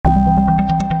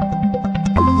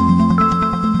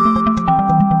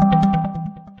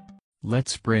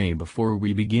Let's pray before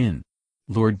we begin.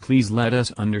 Lord, please let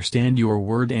us understand your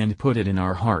word and put it in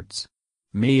our hearts.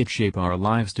 May it shape our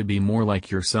lives to be more like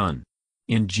your Son.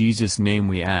 In Jesus' name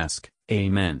we ask,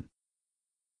 Amen.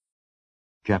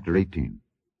 Chapter 18.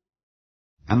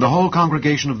 And the whole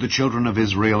congregation of the children of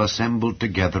Israel assembled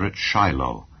together at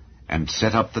Shiloh, and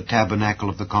set up the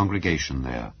tabernacle of the congregation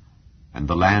there, and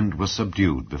the land was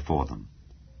subdued before them.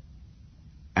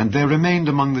 And there remained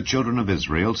among the children of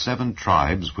Israel 7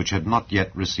 tribes which had not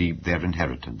yet received their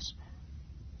inheritance.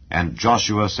 And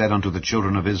Joshua said unto the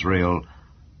children of Israel,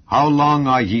 How long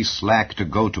are ye slack to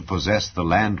go to possess the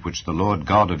land which the Lord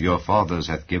God of your fathers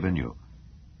hath given you?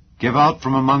 Give out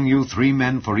from among you 3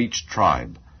 men for each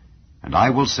tribe, and I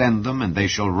will send them, and they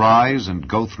shall rise and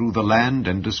go through the land,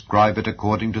 and describe it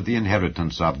according to the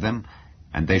inheritance of them,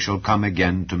 and they shall come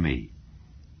again to me.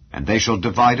 And they shall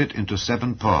divide it into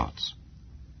 7 parts.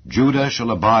 Judah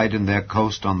shall abide in their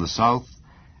coast on the south,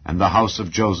 and the house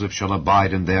of Joseph shall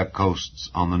abide in their coasts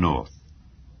on the north.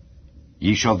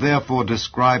 Ye shall therefore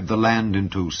describe the land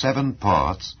into 7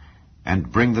 parts,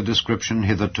 and bring the description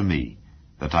hither to me,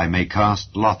 that I may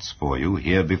cast lots for you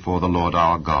here before the Lord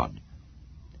our God.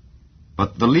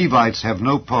 But the Levites have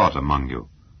no part among you,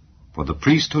 for the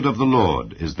priesthood of the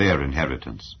Lord is their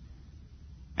inheritance.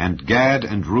 And Gad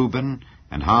and Reuben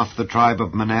and half the tribe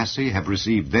of Manasseh have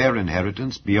received their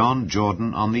inheritance beyond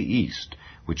Jordan on the east,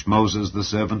 which Moses the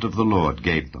servant of the Lord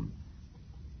gave them.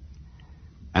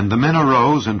 And the men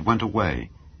arose and went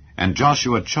away, and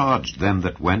Joshua charged them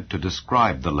that went to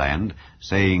describe the land,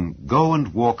 saying, Go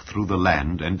and walk through the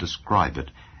land, and describe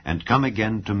it, and come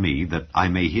again to me, that I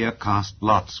may here cast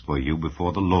lots for you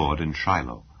before the Lord in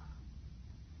Shiloh.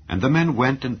 And the men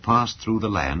went and passed through the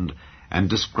land, and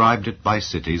described it by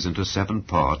cities into 7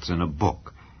 parts in a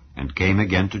book, and came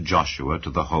again to Joshua to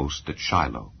the host at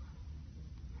Shiloh.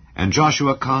 And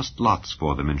Joshua cast lots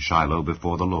for them in Shiloh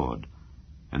before the Lord.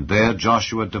 And there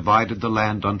Joshua divided the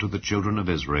land unto the children of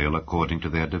Israel according to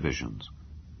their divisions.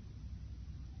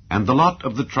 And the lot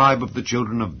of the tribe of the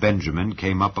children of Benjamin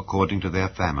came up according to their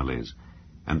families,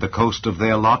 and the coast of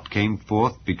their lot came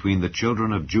forth between the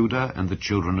children of Judah and the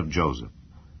children of Joseph.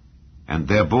 And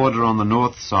their border on the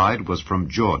north side was from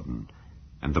Jordan,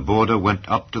 and the border went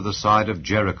up to the side of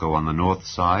Jericho on the north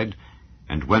side,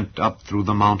 and went up through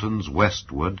the mountains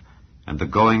westward, and the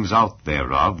goings out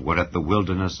thereof were at the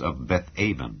wilderness of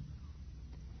Beth-aven.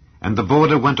 And the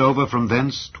border went over from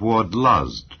thence toward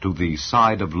Luz, to the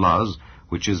side of Luz,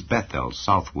 which is Bethel,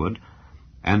 southward,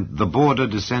 and the border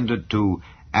descended to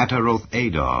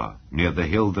Ataroth-adar, near the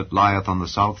hill that lieth on the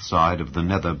south side of the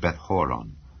nether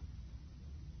Beth-horon.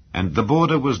 And the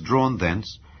border was drawn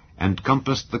thence, and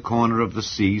compassed the corner of the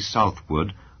sea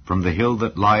southward, from the hill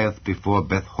that lieth before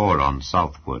Beth-horon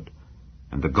southward.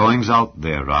 And the goings out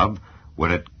thereof were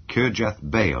at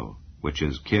Kirjath-baal, which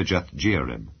is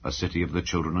Kirjath-jearim, a city of the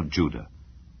children of Judah.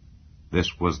 This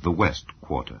was the west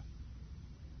quarter.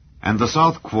 And the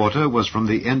south quarter was from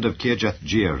the end of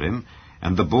Kirjath-jearim,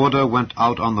 and the border went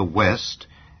out on the west,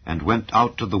 and went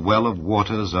out to the well of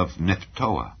waters of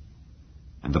Nephtoah.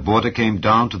 And the border came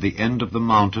down to the end of the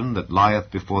mountain that lieth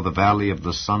before the valley of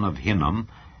the son of Hinnom,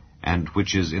 and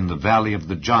which is in the valley of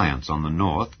the giants on the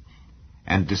north,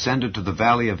 and descended to the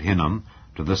valley of Hinnom,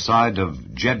 to the side of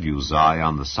Jebusai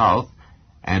on the south,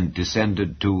 and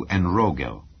descended to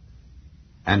Enrogel,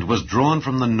 and was drawn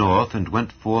from the north, and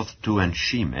went forth to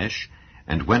Enshemesh,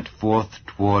 and went forth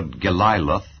toward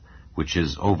Geliloth, which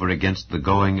is over against the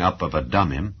going up of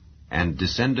Adumim, and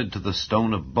descended to the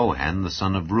stone of Bohan the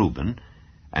son of Reuben,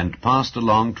 and passed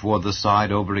along toward the side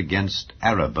over against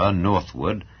Arabah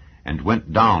northward, and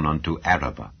went down unto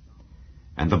Arabah.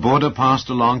 And the border passed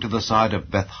along to the side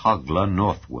of Beth-hoglah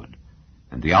northward,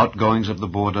 and the outgoings of the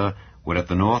border were at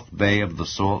the north bay of the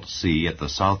salt sea at the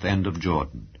south end of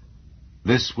Jordan.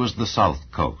 This was the south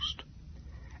coast.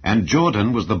 And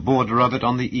Jordan was the border of it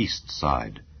on the east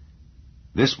side.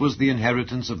 This was the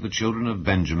inheritance of the children of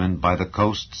Benjamin by the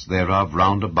coasts thereof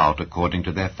round about according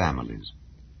to their families.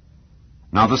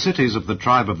 Now the cities of the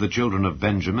tribe of the children of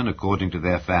Benjamin according to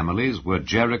their families were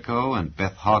Jericho, and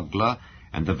Beth-hoglah,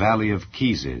 and the valley of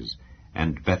Keziz,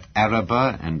 and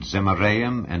Beth-arabah, and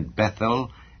Zemaraim, and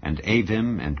Bethel, and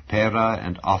Avim, and Perah,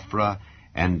 and Ophrah,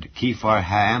 and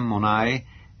Kepharhammoni,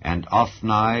 and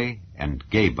Ophnai, and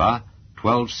Geba,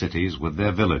 12 cities with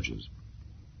their villages.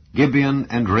 Gibeon,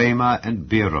 and Ramah, and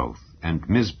Beeroth, and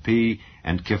Mizpeh,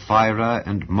 and Kephirah,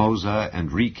 and Moza,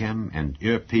 and Rechem, and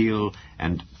Irpeel,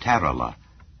 and Taralah,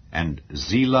 and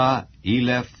Zelah,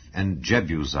 Eleph, and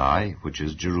Jebusai, which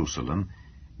is Jerusalem,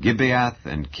 Gibeath,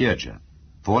 and Kirjath,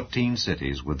 14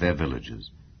 cities with their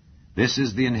villages. This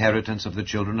is the inheritance of the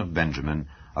children of Benjamin,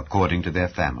 according to their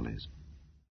families.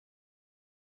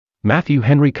 Matthew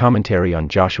Henry Commentary on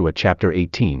Joshua chapter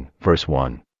 18, verse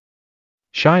 1.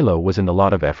 Shiloh was in the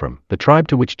lot of Ephraim, the tribe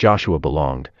to which Joshua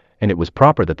belonged, and it was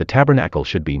proper that the tabernacle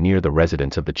should be near the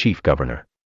residence of the chief governor.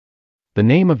 The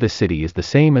name of this city is the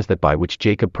same as that by which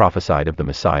Jacob prophesied of the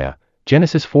Messiah,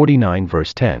 Genesis 49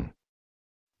 verse 10.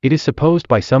 It is supposed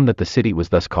by some that the city was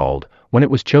thus called, when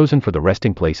it was chosen for the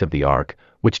resting place of the ark,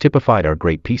 which typified our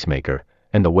great peacemaker,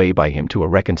 and the way by him to a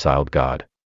reconciled God.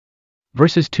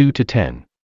 Verses 2 to 10.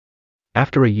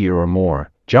 After a year or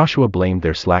more, Joshua blamed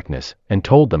their slackness, and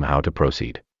told them how to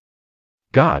proceed.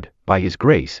 God, by his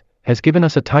grace, has given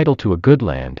us a title to a good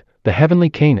land, the heavenly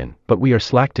Canaan, but we are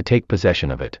slack to take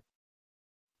possession of it.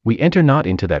 We enter not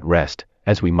into that rest,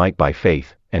 as we might by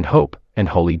faith, and hope, and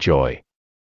holy joy.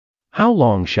 How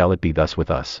long shall it be thus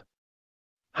with us?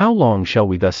 How long shall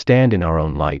we thus stand in our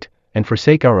own light, and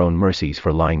forsake our own mercies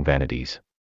for lying vanities?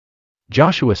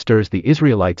 Joshua stirs the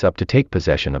Israelites up to take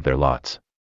possession of their lots.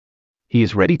 He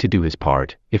is ready to do his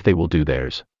part, if they will do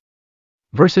theirs.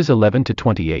 Verses 11 to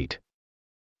 28.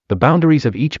 The boundaries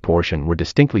of each portion were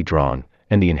distinctly drawn,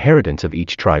 and the inheritance of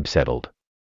each tribe settled.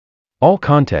 All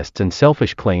contests and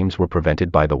selfish claims were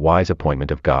prevented by the wise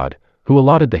appointment of God, who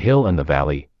allotted the hill and the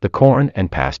valley, the corn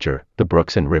and pasture, the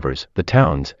brooks and rivers, the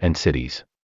towns and cities.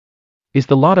 Is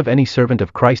the lot of any servant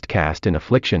of Christ cast in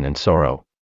affliction and sorrow?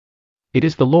 It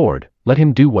is the Lord, let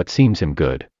him do what seems him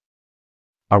good.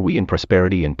 Are we in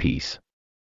prosperity and peace?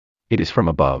 It is from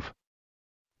above.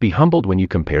 Be humbled when you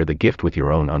compare the gift with your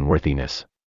own unworthiness.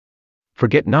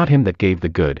 Forget not him that gave the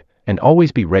good, and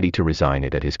always be ready to resign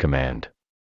it at his command.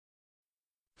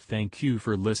 Thank you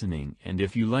for listening, and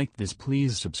if you liked this,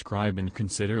 please subscribe and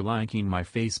consider liking my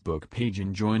Facebook page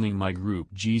and joining my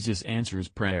group Jesus Answers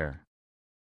Prayer.